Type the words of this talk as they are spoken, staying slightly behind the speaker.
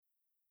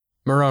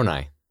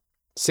Moroni,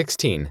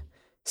 16,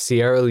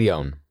 Sierra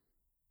Leone.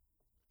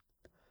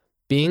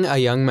 Being a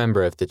young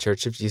member of the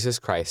Church of Jesus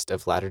Christ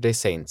of Latter-day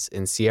Saints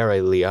in Sierra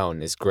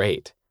Leone is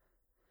great.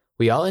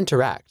 We all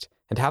interact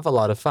and have a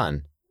lot of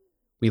fun.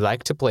 We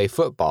like to play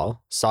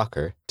football,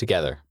 soccer,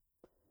 together.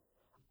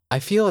 I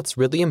feel it's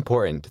really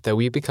important that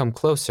we become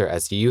closer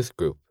as a youth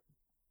group.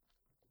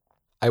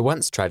 I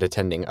once tried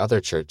attending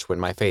other church when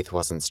my faith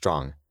wasn't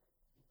strong,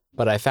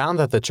 but I found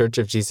that the Church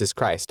of Jesus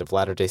Christ of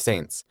Latter-day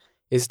Saints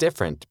is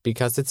different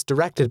because it's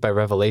directed by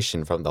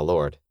revelation from the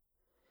Lord.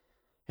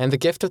 And the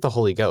gift of the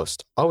Holy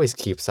Ghost always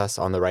keeps us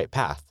on the right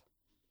path.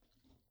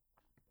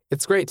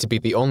 It's great to be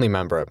the only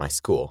member at my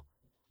school.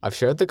 I've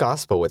shared the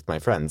gospel with my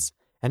friends,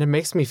 and it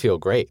makes me feel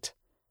great.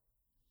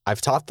 I've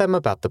taught them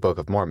about the Book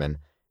of Mormon,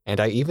 and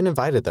I even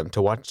invited them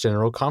to watch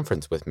General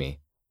Conference with me,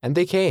 and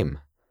they came.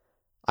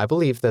 I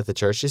believe that the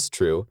church is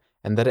true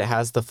and that it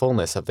has the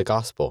fullness of the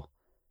gospel.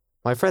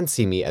 My friends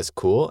see me as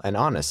cool and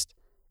honest,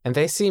 and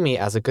they see me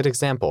as a good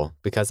example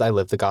because I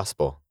live the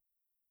gospel.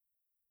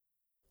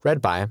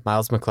 Read by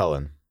Miles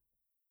McClellan.